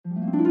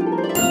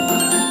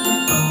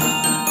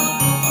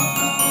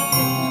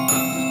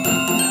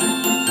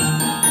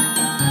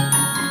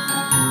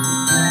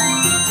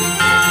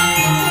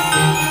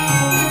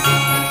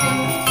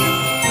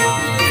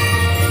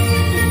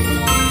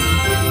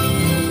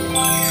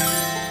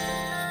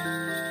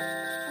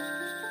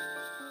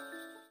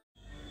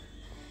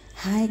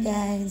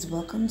guys,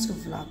 welcome to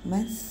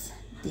Vlogmas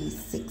day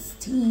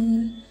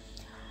 16.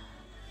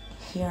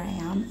 Here I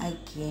am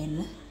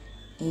again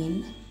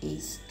in a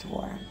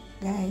store.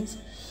 Guys,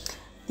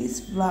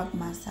 this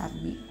Vlogmas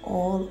have me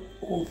all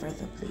over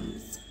the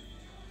place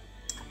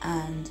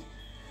and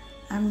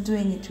I'm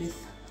doing it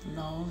with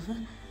love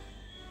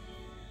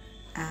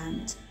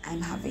and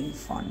I'm having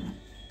fun.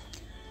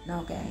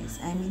 Now guys,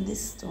 I'm in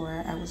this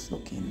store. I was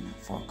looking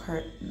for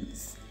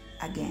curtains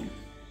again.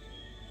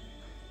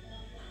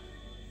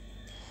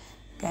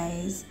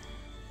 Guys,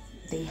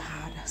 they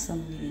had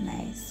some really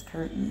nice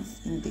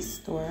curtains in this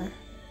store.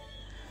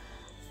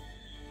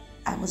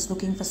 I was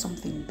looking for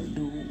something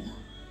blue.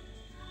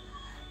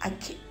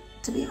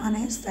 To be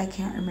honest, I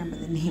can't remember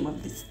the name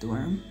of this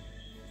store,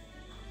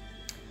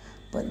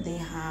 but they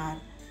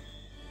had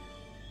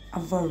a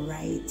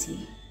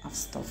variety of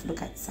stuff.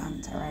 Look at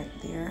Santa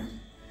right there.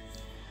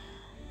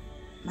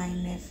 My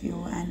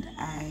nephew and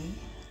I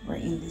were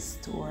in this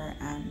store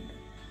and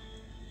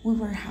we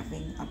were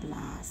having a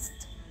blast.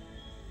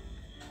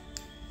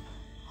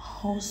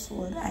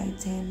 Household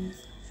items,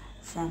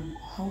 from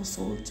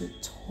household to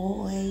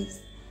toys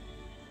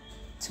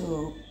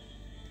to,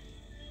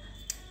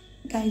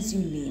 guys, you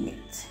name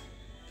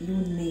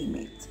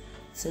it.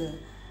 So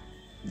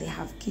they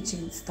have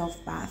kitchen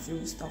stuff,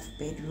 bathroom stuff,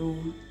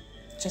 bedroom,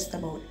 just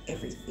about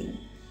everything.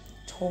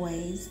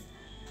 Toys.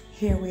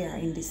 Here we are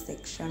in this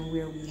section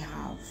where we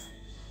have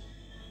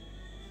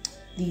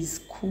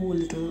these cool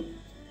little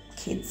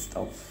kid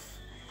stuff.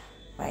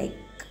 Like,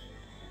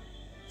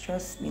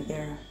 trust me,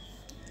 they're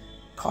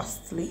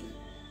costly,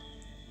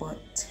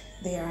 but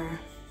they are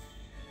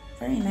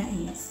very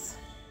nice.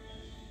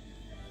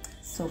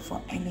 So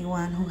for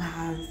anyone who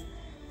has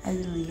a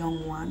little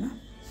young one,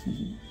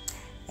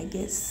 I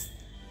guess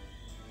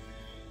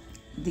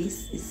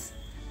this is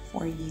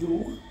for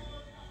you.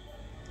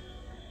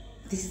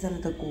 This is a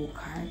little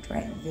go-kart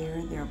right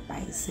there. There are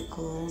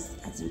bicycles,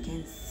 as you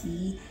can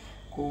see,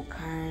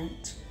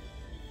 go-kart,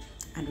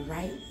 and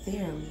right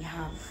there we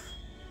have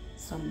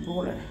some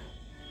roller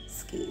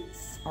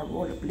skates or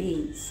roller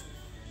blades.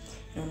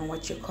 I don't know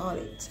what you call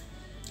it,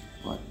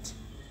 but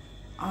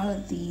all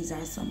of these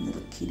are some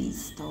little kiddie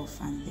stuff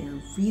and they're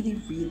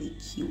really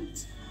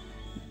cute.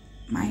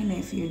 My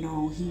nephew,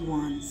 he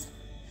wants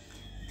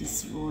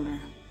this roller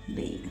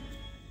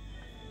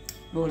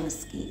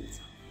skate,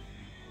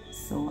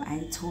 so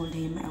I told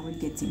him I would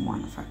get him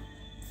one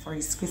for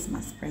his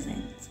Christmas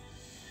present.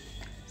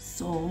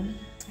 So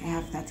I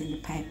have that in the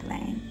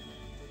pipeline.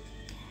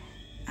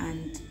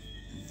 And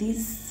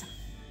this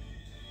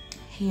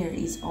here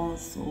is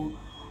also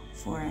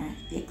for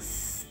the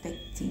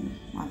expecting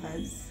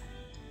mothers.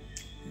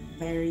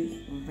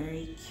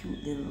 Very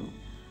cute little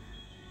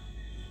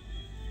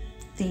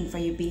thing for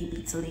your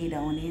baby to lay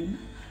down in.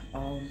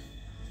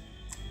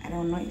 I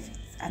don't know if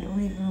I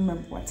don't even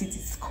remember what it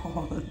is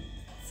called.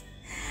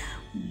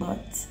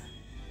 But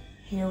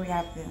here we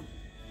have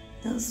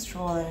those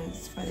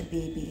strollers for the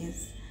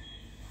babies.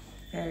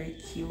 Very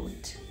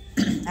cute.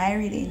 I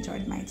really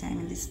enjoyed my time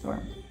in this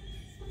store.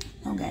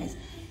 Now guys,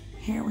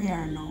 here we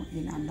are now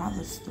in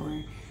another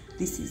store.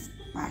 This is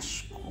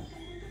Bashco.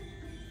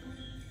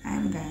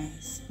 And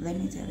guys, let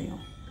me tell you,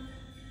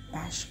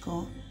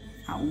 Bashco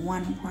at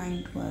one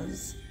point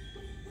was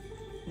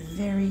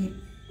very,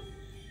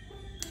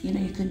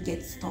 you could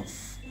get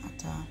stuff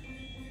at a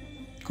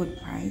good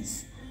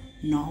price.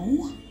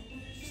 Now,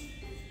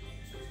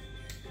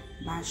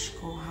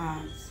 Bashco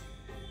has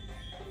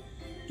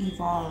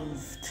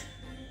evolved,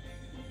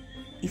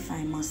 if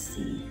I must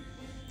say.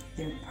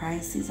 Their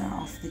prices are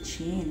off the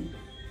chain.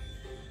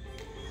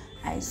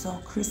 I saw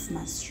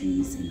Christmas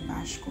trees in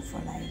Bashco for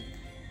like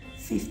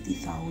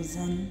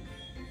 50,000,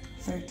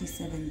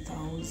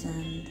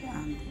 37,000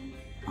 and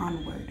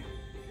onward.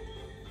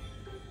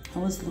 I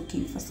was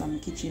looking for some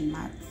kitchen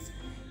mats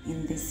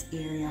in this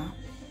area.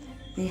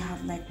 They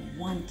have like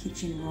one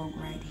kitchen rug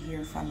right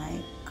here for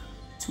like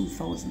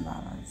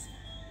 $2,000,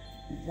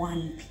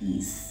 one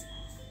piece.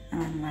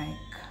 And I'm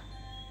like,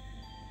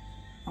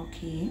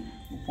 okay,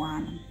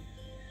 one.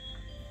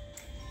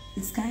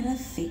 It's kind of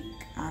thick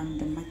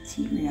and the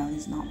material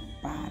is not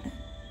bad,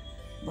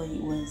 but it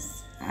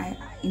was,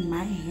 in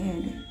my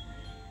head,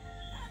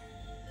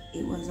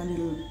 it was a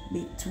little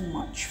bit too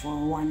much for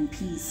one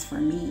piece for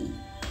me.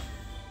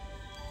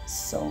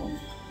 So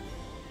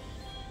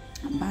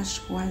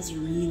Bashco has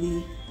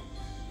really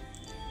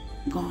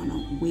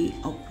gone way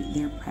up with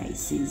their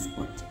prices,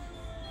 but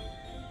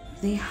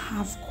they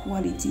have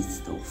quality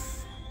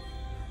stuff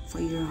for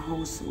your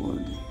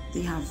household.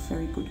 They have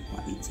very good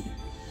quality.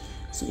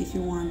 So if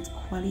you want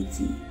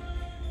quality,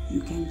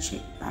 you can check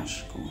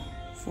Bashco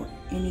for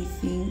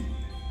anything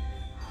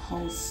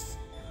house,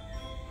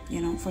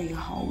 for your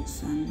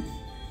house and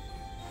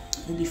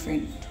the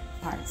different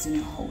parts in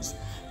your house.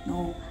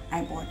 Now,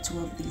 I bought 2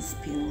 of these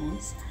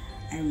pillows.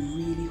 I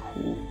really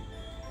hope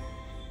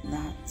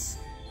that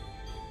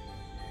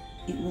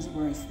it was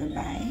worth the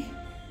buy,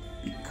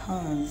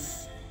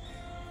 because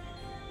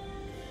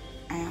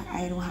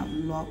I don't have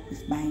luck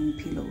with buying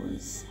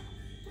pillows.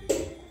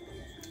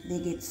 they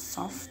get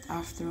soft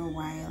after a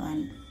while,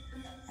 and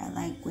I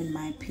like when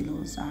my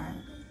pillows are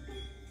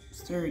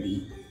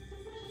sturdy.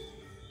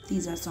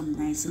 These are some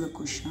nice little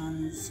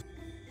cushions.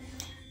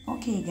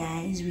 Okay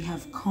guys, we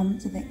have come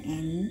to the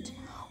end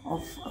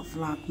of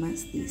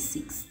Vlogmas day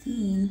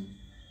 16.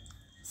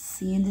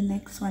 See you in the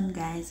next one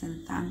guys,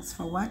 and thanks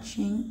for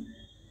watching.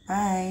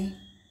 Bye.